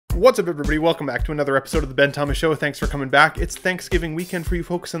What's up, everybody? Welcome back to another episode of the Ben Thomas Show. Thanks for coming back. It's Thanksgiving weekend for you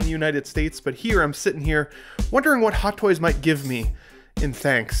folks in the United States, but here I'm sitting here wondering what Hot Toys might give me in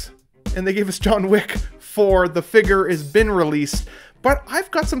thanks. And they gave us John Wick 4. The figure has been released, but I've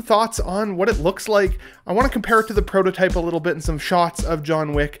got some thoughts on what it looks like. I want to compare it to the prototype a little bit and some shots of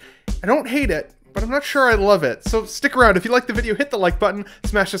John Wick. I don't hate it, but I'm not sure I love it. So stick around. If you like the video, hit the like button,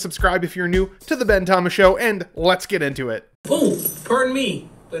 smash the subscribe if you're new to the Ben Thomas Show, and let's get into it. Oh, pardon me,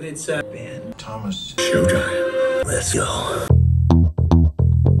 but it's Ben Thomas Showtime. Let's go.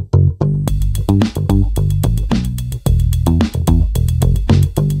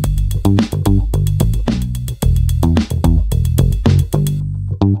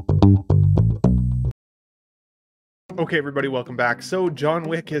 Okay, everybody, welcome back. So John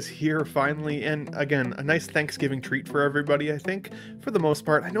Wick is here finally, and again, a nice Thanksgiving treat for everybody, I think, for the most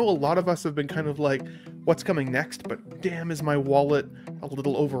part. I know a lot of us have been kind of like, what's coming next? But damn, is my wallet a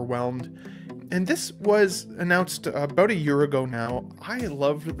little overwhelmed. And this was announced about a year ago now. I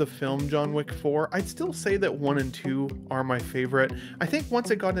loved the film John Wick 4. I'd still say that 1 and 2 are my favorite. I think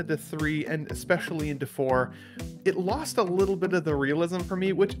once it got into 3, and especially into 4, it lost a little bit of the realism for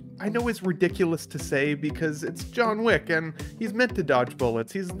me, which I know is ridiculous to say because it's John Wick and he's meant to dodge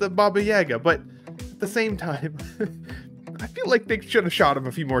bullets. He's the Baba Yaga, but at the same time, I feel like they should have shot him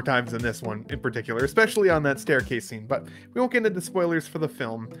a few more times in this one in particular, especially on that staircase scene, but we won't get into spoilers for the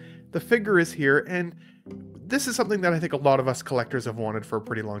film. The figure is here, and this is something that I think a lot of us collectors have wanted for a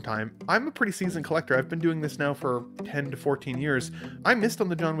pretty long time. I'm a pretty seasoned collector. I've been doing this now for 10 to 14 years. I missed on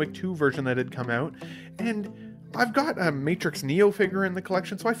the John Wick 2 version that had come out, and I've got a Matrix Neo figure in the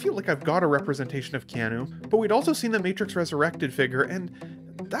collection, so I feel like I've got a representation of Keanu, but we'd also seen the Matrix Resurrected figure, and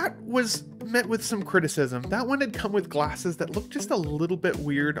that was met with some criticism. That one had come with glasses that looked just a little bit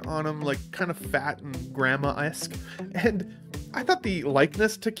weird on him, like kind of fat and grandma-esque, and I thought the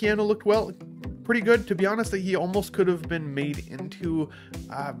likeness to Keanu looked pretty good. To be honest, he almost could have been made into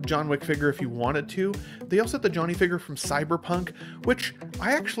a John Wick figure if you wanted to. They also had the Johnny figure from Cyberpunk, which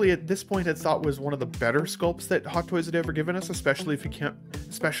I actually at this point had thought was one of the better sculpts that Hot Toys had ever given us, especially for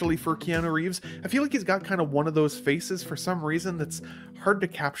Keanu Reeves. I feel like he's got kind of one of those faces for some reason that's hard to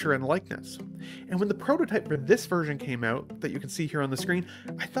capture in likeness. And when the prototype for this version came out, that you can see here on the screen,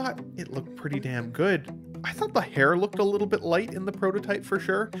 I thought it looked pretty damn good. I thought the hair looked a little bit light in the prototype for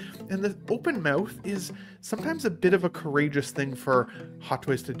sure, and the open mouth is sometimes a bit of a courageous thing for Hot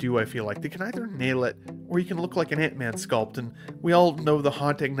Toys to do, I feel like. They can either nail it, or you can look like an Ant-Man sculpt, and we all know the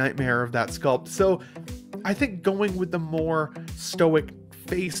haunting nightmare of that sculpt. So I think going with the more stoic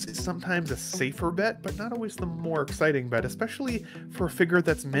face is sometimes a safer bet, but not always the more exciting bet, especially for a figure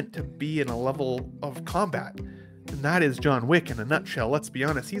that's meant to be in a level of combat. And that is John Wick in a nutshell. Let's be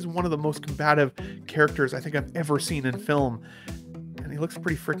honest, he's one of the most combative characters I think I've ever seen in film. And he looks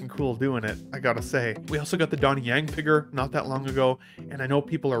pretty freaking cool doing it, I gotta say. We also got the Donnie Yang figure not that long ago, and I know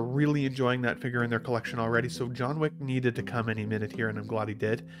people are really enjoying that figure in their collection already, so John Wick needed to come any minute here, and I'm glad he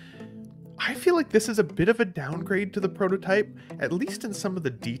did. I feel like this is a bit of a downgrade to the prototype, at least in some of the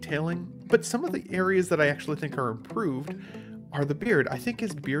detailing, but some of the areas that I actually think are improved are the beard. I think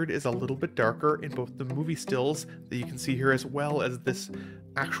his beard is a little bit darker in both the movie stills that you can see here as well as this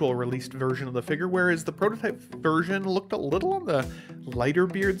actual released version of the figure, whereas the prototype version looked a little on the lighter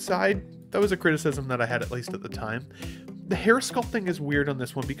beard side. That was a criticism that I had, at least at the time. The hair sculpting is weird on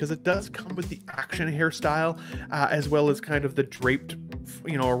this one because it does come with the action hairstyle as well as kind of the draped,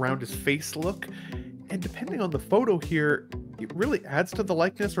 around his face look. And depending on the photo here, it really adds to the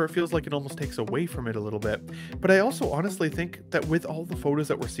likeness, or it feels like it almost takes away from it a little bit. But I also honestly think that with all the photos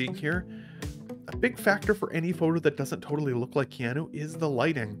that we're seeing here, a big factor for any photo that doesn't totally look like Keanu is the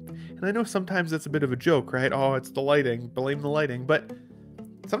lighting. And I know sometimes it's a bit of a joke, right? Oh, it's the lighting, blame the lighting, but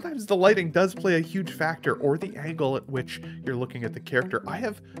sometimes the lighting does play a huge factor, or the angle at which you're looking at the character. I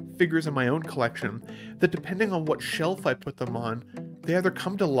have figures in my own collection that, depending on what shelf I put them on, they either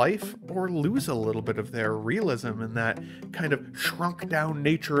come to life or lose a little bit of their realism and that kind of shrunk down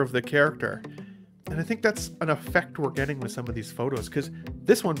nature of the character. And I think that's an effect we're getting with some of these photos, because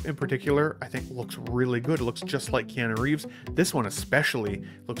this one in particular, I think looks really good. It looks just like Keanu Reeves. This one especially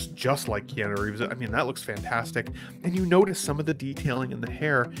looks just like Keanu Reeves. I mean, that looks fantastic. And you notice some of the detailing in the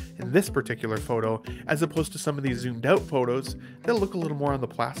hair in this particular photo, as opposed to some of these zoomed out photos that look a little more on the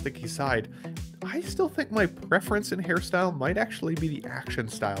plasticky side. I still think my preference in hairstyle might actually be the action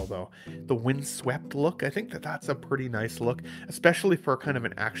style though. The windswept look, I think that's a pretty nice look, especially for kind of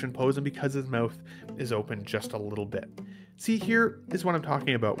an action pose, and because his mouth is open just a little bit. See, here is what I'm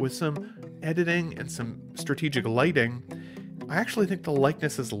talking about. With some editing and some strategic lighting, I actually think the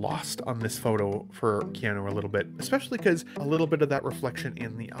likeness is lost on this photo for Keanu a little bit, especially because a little bit of that reflection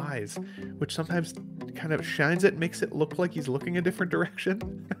in the eyes, which sometimes kind of shines it, makes it look like he's looking a different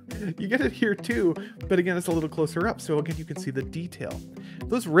direction. You get it here too, but again, it's a little closer up, so again, you can see the detail.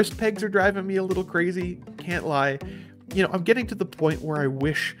 Those wrist pegs are driving me a little crazy, can't lie. You know, I'm getting to the point where I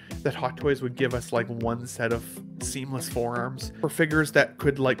wish that Hot Toys would give us like one set of seamless forearms for figures that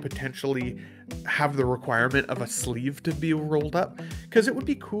could like potentially have the requirement of a sleeve to be rolled up, because it would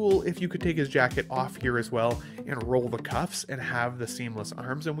be cool if you could take his jacket off here as well and roll the cuffs and have the seamless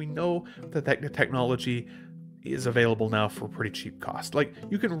arms. And we know that that technology is available now for pretty cheap cost. Like,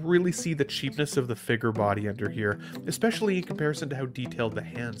 you can really see the cheapness of the figure body under here, especially in comparison to how detailed the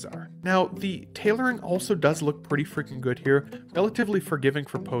hands are. Now, the tailoring also does look pretty freaking good here, relatively forgiving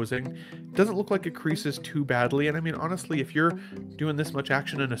for posing. Doesn't look like it creases too badly, and I mean, honestly, if you're doing this much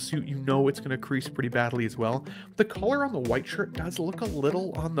action in a suit, you know it's going to crease pretty badly as well. The color on the white shirt does look a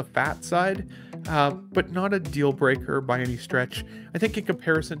little on the fat side, but not a deal breaker by any stretch. I think in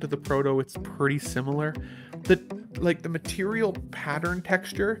comparison to the Proto, it's pretty similar. The material pattern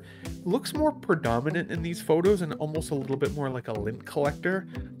texture looks more predominant in these photos and almost a little bit more like a lint collector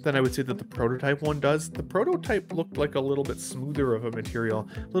than I would say that the prototype one does. The prototype looked like a little bit smoother of a material,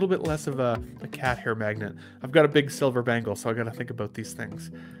 a little bit less of a cat hair magnet. I've got a big silver bangle, so I gotta think about these things.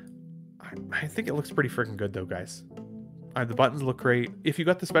 I think it looks pretty freaking good though, guys. The buttons look great. If you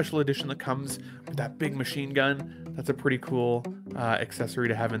got the special edition that comes with that big machine gun, that's a pretty cool accessory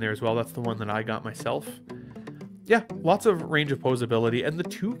to have in there as well. That's the one that I got myself. Yeah, lots of range of posability, and the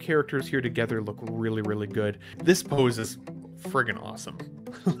two characters here together look really, really good. This pose is friggin' awesome.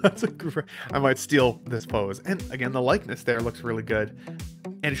 That's a great... I might steal this pose. And again, the likeness there looks really good,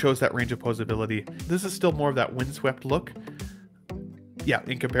 and it shows that range of posability. This is still more of that windswept look. Yeah,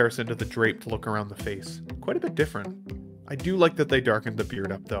 in comparison to the draped look around the face. Quite a bit different. I do like that they darkened the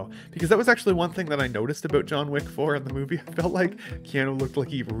beard up though, because that was actually one thing that I noticed about John Wick 4 in the movie. I felt like Keanu looked like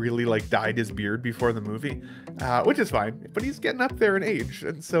he really like dyed his beard before the movie, which is fine, but he's getting up there in age,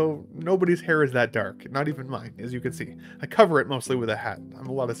 and so nobody's hair is that dark, not even mine, as you can see. I cover it mostly with a hat. I'm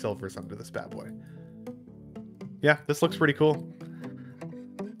a lot of silvers under this bad boy. Yeah, this looks pretty cool.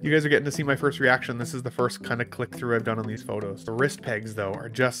 You guys are getting to see my first reaction. This is the first kind of click through I've done on these photos. The wrist pegs though are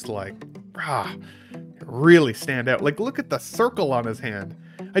just like, really stand out. Like, look at the circle on his hand.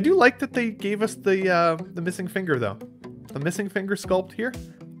 I do like that they gave us the missing finger though. The missing finger sculpt here.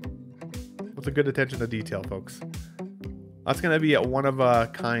 That's a good attention to detail, folks. That's gonna be a one of a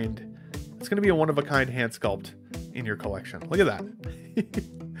kind. It's gonna be a one of a kind hand sculpt in your collection. Look at that.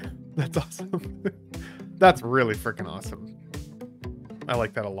 That's awesome. That's really freaking awesome. I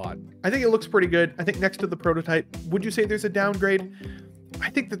like that a lot. I think it looks pretty good. I think next to the prototype, would you say there's a downgrade? I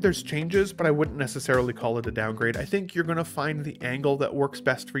think that there's changes, but I wouldn't necessarily call it a downgrade. I think you're going to find the angle that works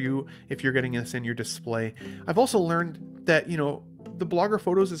best for you if you're getting this in your display. I've also learned that, you know, the blogger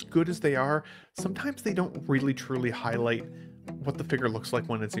photos, as good as they are, sometimes they don't really truly highlight what the figure looks like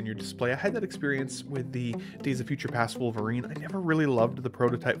when it's in your display. I had that experience with the Days of Future Past Wolverine. I never really loved the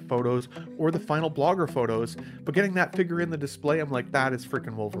prototype photos or the final blogger photos, but getting that figure in the display, I'm like, that is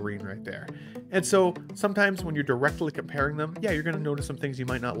freaking Wolverine right there. And so sometimes when you're directly comparing them, yeah, you're going to notice some things you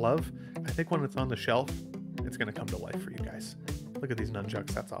might not love. I think when it's on the shelf, it's going to come to life for you guys. Look at these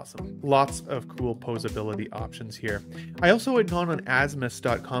nunchucks, that's awesome. Lots of cool posability options here. I also had gone on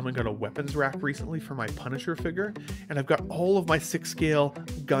asmus.com and got a weapons rack recently for my Punisher figure, and I've got all of my 6 scale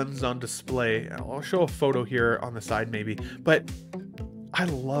guns on display. I'll show a photo here on the side maybe, but I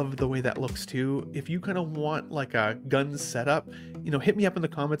love the way that looks too. If you kind of want like a gun setup, you know, hit me up in the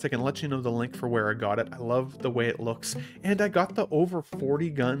comments. I can let you know the link for where I got it. I love the way it looks. And I got the over 40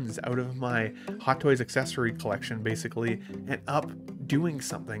 guns out of my Hot Toys accessory collection basically, and up doing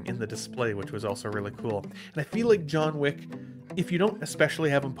something in the display, which was also really cool. And I feel like John Wick, if you don't especially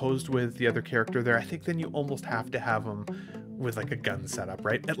have him posed with the other character there, I think then you almost have to have him with like a gun setup,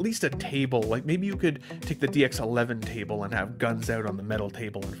 right? At least a table. Like maybe you could take the DX11 table and have guns out on the metal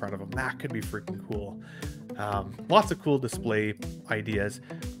table in front of him. That could be freaking cool. Lots of cool display ideas.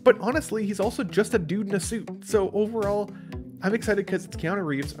 But honestly, he's also just a dude in a suit. So overall, I'm excited because it's Keanu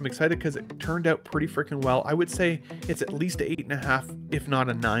Reeves. I'm excited because it turned out pretty freaking well. I would say it's at least a 8.5, if not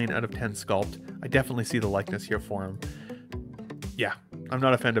a 9 out of 10 sculpt. I definitely see the likeness here for him. Yeah, I'm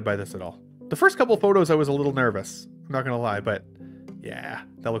not offended by this at all. The first couple photos I was a little nervous, I'm not gonna lie, but yeah,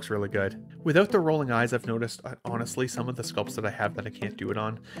 that looks really good. Without the rolling eyes, I've noticed, honestly, some of the sculpts that I have that I can't do it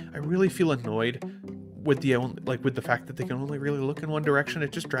on, I really feel annoyed with the fact that they can only really look in one direction.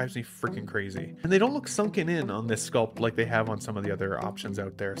 It just drives me freaking crazy. And they don't look sunken in on this sculpt like they have on some of the other options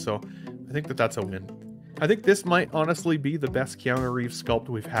out there, so I think that that's a win. I think this might honestly be the best Keanu Reeves sculpt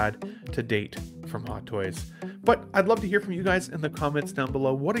we've had to date from Hot Toys. But I'd love to hear from you guys in the comments down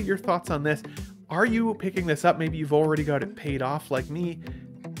below. What are your thoughts on this? Are you picking this up? Maybe you've already got it paid off like me.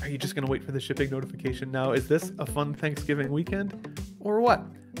 Are you just going to wait for the shipping notification now? Is this a fun Thanksgiving weekend or what?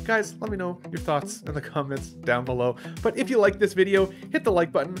 Guys, let me know your thoughts in the comments down below. But if you like this video, hit the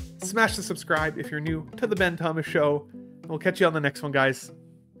like button, smash the subscribe if you're new to the Ben Thomas Show. We'll catch you on the next one, guys.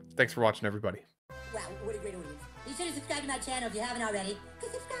 Thanks for watching, everybody. Wow, what a great audience. Be sure to subscribe to my channel if you haven't already.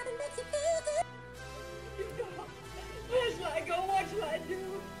 Because subscribing makes you feel good. Where shall I go? What shall I do?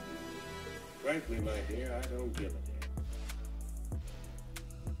 Frankly, my dear, I don't give a damn.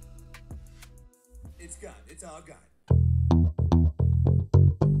 It's gone. It's all gone.